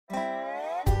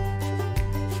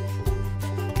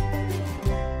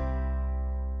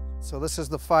So this is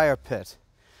the fire pit.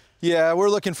 Yeah, we're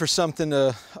looking for something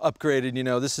to upgrade it. You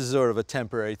know, this is sort of a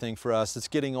temporary thing for us. It's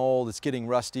getting old, it's getting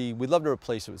rusty. We'd love to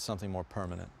replace it with something more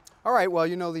permanent. All right, well,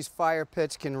 you know, these fire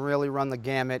pits can really run the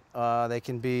gamut. They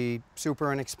can be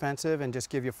super inexpensive and just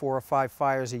give you 4 or 5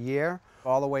 fires a year,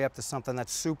 all the way up to something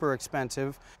that's super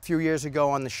expensive. A few years ago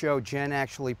on the show, Jen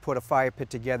actually put a fire pit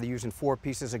together using 4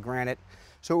 pieces of granite.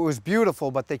 So it was beautiful,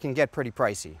 but they can get pretty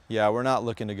pricey. Yeah, we're not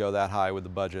looking to go that high with the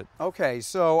budget. Okay,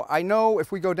 so I know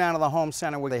if we go down to the home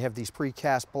center where they have these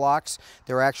precast blocks,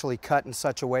 they're actually cut in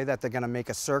such a way that they're going to make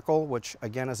a circle, which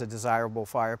again is a desirable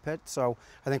fire pit. So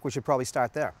I think we should probably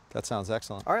start there. That sounds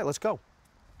excellent. All right, let's go.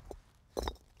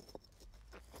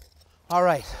 All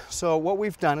right, so what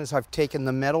we've done is I've taken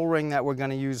the metal ring that we're going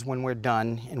to use when we're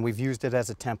done, and we've used it as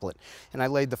a template. And I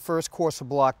laid the first course of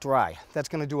block dry. That's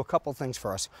going to do a couple things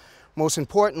for us. Most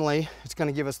importantly, it's going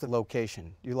to give us the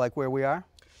location. You like where we are?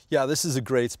 Yeah, this is a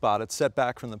great spot. It's set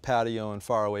back from the patio and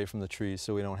far away from the trees,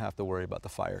 so we don't have to worry about the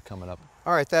fire coming up.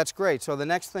 All right, that's great. So the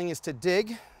next thing is to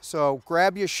dig. So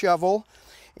grab your shovel,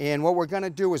 and what we're going to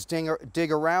do is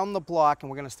dig around the block, and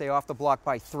we're going to stay off the block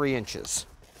by 3 inches.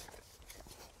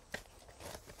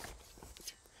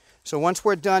 So once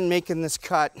we're done making this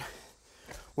cut,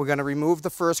 we're going to remove the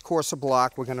first course of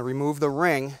block, we're going to remove the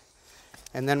ring,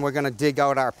 and then we're going to dig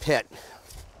out our pit.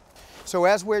 So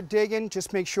as we're digging,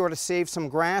 just make sure to save some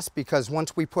grass, because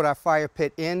once we put our fire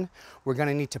pit in, we're going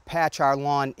to need to patch our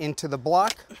lawn into the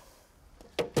block.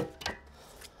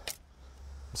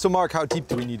 So Mark, how deep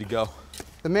do we need to go?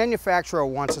 The manufacturer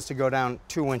wants us to go down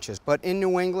 2 inches, but in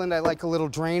New England I like a little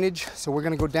drainage, so we're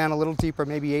going to go down a little deeper,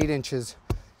 maybe 8 inches.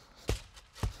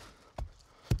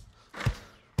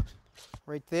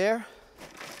 Right there.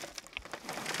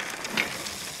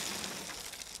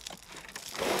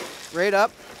 Right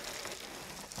up.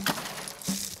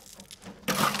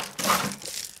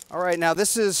 All right, now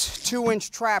this is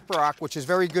 2-inch trap rock, which is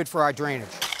very good for our drainage.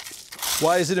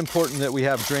 Why is it important that we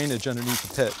have drainage underneath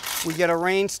the pit? We get a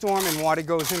rainstorm and water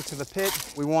goes into the pit.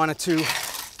 We want it to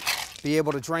be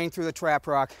able to drain through the trap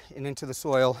rock and into the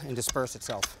soil and disperse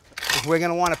itself. We're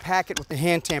going to want to pack it with the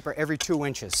hand tamper every 2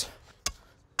 inches.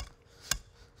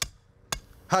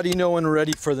 How do you know when we're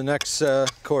ready for the next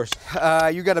course?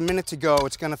 You got a minute to go.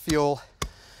 It's going to feel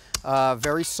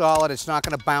very solid. It's not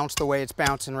going to bounce the way it's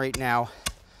bouncing right now.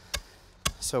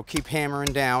 So keep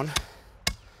hammering down.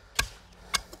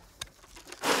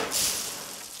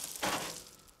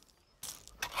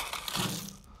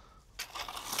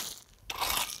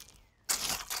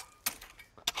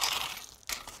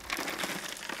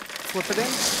 Flip it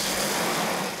in.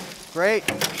 Great.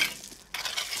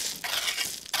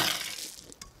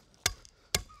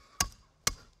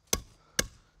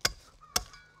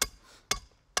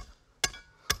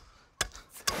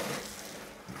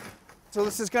 So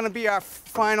this is going to be our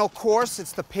final course.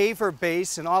 It's the paver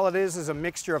base, and all it is a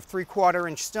mixture of 3/4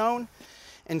 inch stone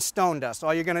and stone dust.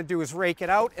 All you're going to do is rake it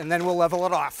out, and then we'll level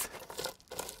it off.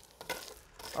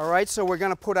 All right, so we're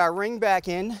going to put our ring back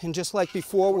in, and just like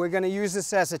before, we're going to use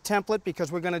this as a template because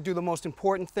we're going to do the most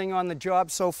important thing on the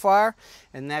job so far,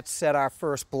 and that's set our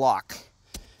first block,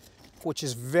 which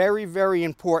is very, very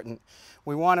important.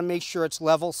 We want to make sure it's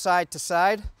level side to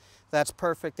side. That's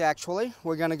perfect, actually.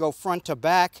 We're going to go front to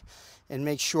back and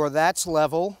make sure that's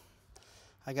level.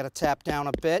 I got to tap down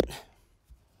a bit.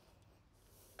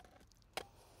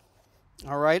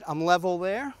 All right, I'm level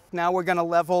there. Now we're going to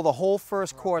level the whole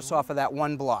first course off of that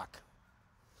one block.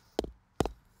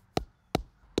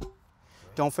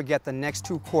 Don't forget the next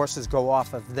 2 courses go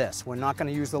off of this. We're not going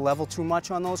to use the level too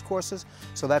much on those courses,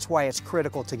 so that's why it's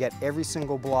critical to get every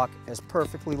single block as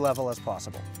perfectly level as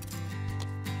possible.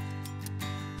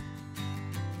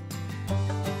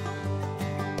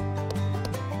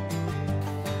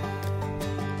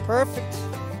 Perfect.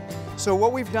 So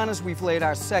what we've done is we've laid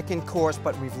our second course,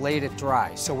 but we've laid it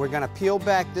dry. So we're going to peel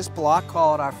back this block,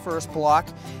 call it our first block,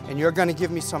 and you're going to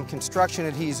give me some construction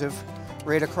adhesive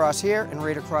right across here and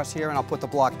right across here, and I'll put the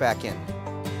block back in.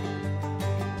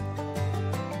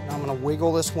 Now I'm going to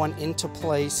wiggle this one into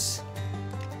place,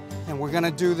 and we're going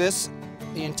to do this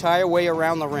the entire way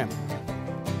around the rim.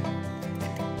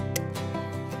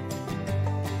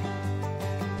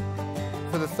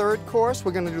 For the third course,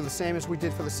 we're going to do the same as we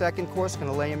did for the second course. Going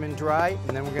to lay them in dry, and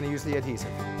then we're going to use the adhesive.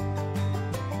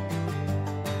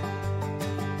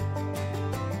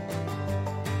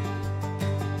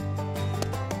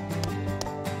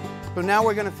 So now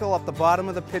we're going to fill up the bottom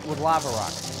of the pit with lava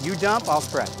rock. You dump, I'll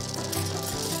spread.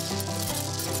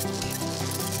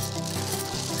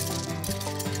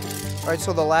 All right,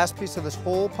 so the last piece of this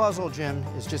whole puzzle, Jim,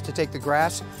 is just to take the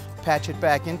grass, patch it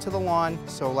back into the lawn,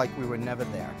 so like we were never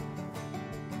there.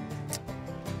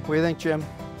 What do you think, Jim?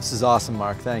 This is awesome,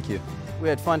 Mark. Thank you. We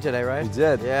had fun today, right? We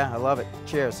did. Yeah, I love it.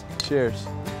 Cheers. Cheers.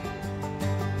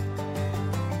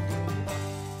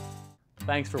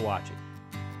 Thanks for watching.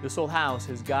 This Old House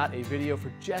has got a video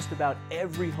for just about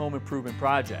every home improvement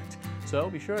project, so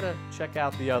be sure to check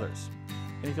out the others.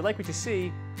 And if you like what you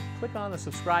see, click on the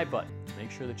subscribe button to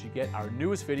make sure that you get our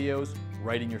newest videos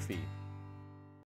right in your feed.